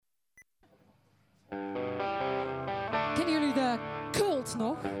iets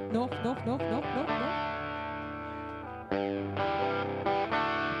nog. Nog.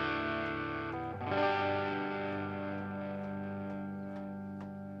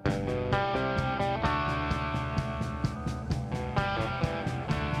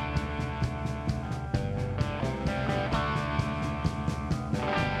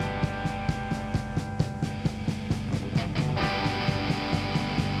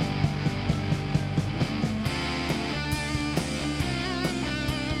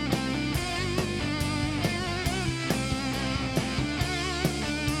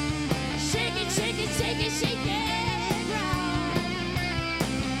 Shaky ground.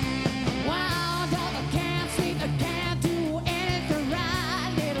 Wow, dog, I can't sleep, I can't do anything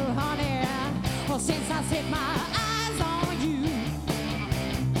right, little honey. Well, since I set my eyes on you,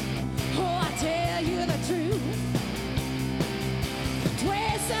 oh, I tell you the truth.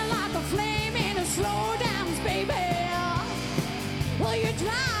 Twisting like a flame in a slow dance, baby. Well, you're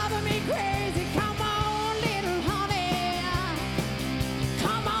driving me crazy. Come on, little honey.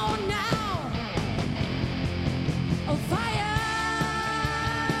 Come on now. Fire,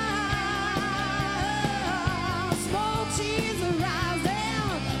 smoke, she's rising.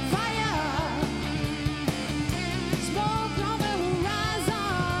 Fire, smoke on the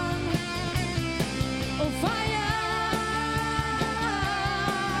horizon. Fire,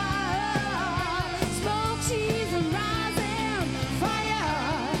 smoke, she's rising. Fire,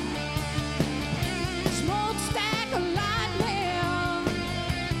 smokestack of lightning.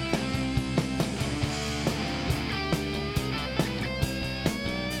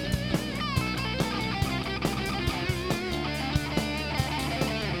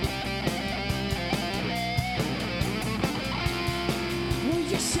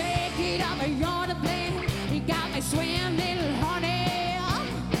 You shake it up, you're to blame. You got me swaying, little honey.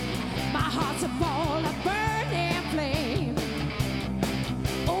 My heart's a ball of burning flame.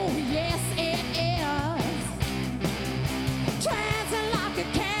 Oh, yes, it is. Trancing like a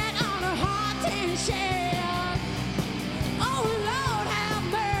cat on a hot tin shelf. Oh, Lord, have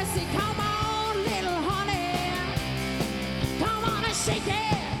mercy. Come on, little honey. Come on and shake it.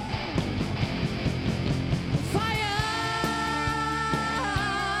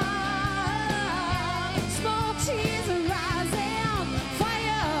 She's rising,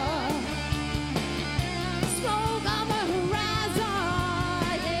 fire, smoke on the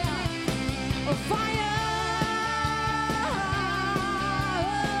horizon, yeah. Fire,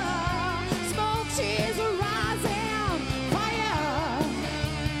 smoke, she's rising, fire,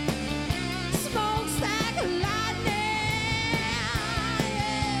 smokestack of lightning,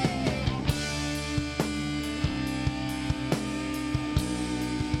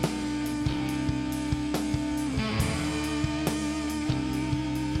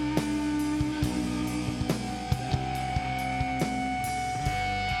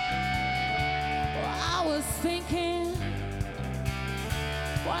 I was thinking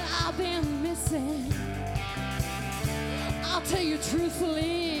what I've been missing. I'll tell you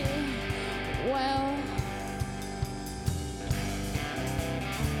truthfully, well,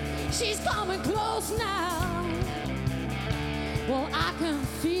 she's coming close now. Well, I can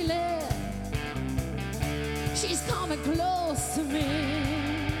feel it. She's coming close to me.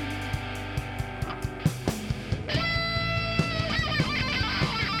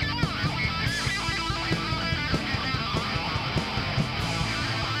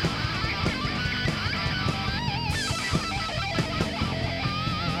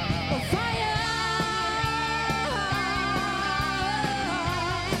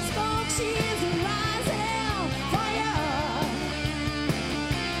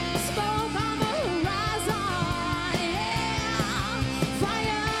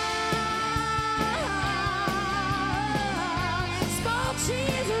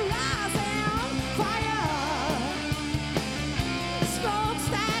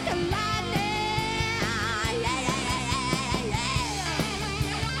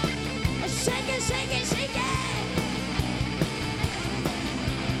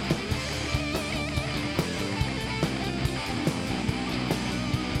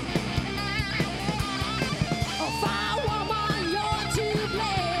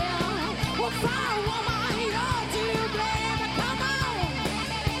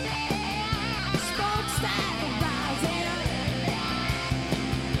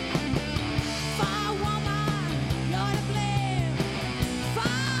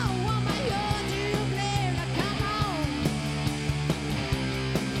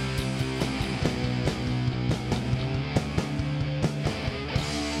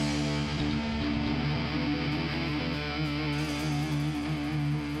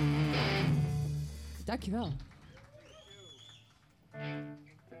 Dankjewel.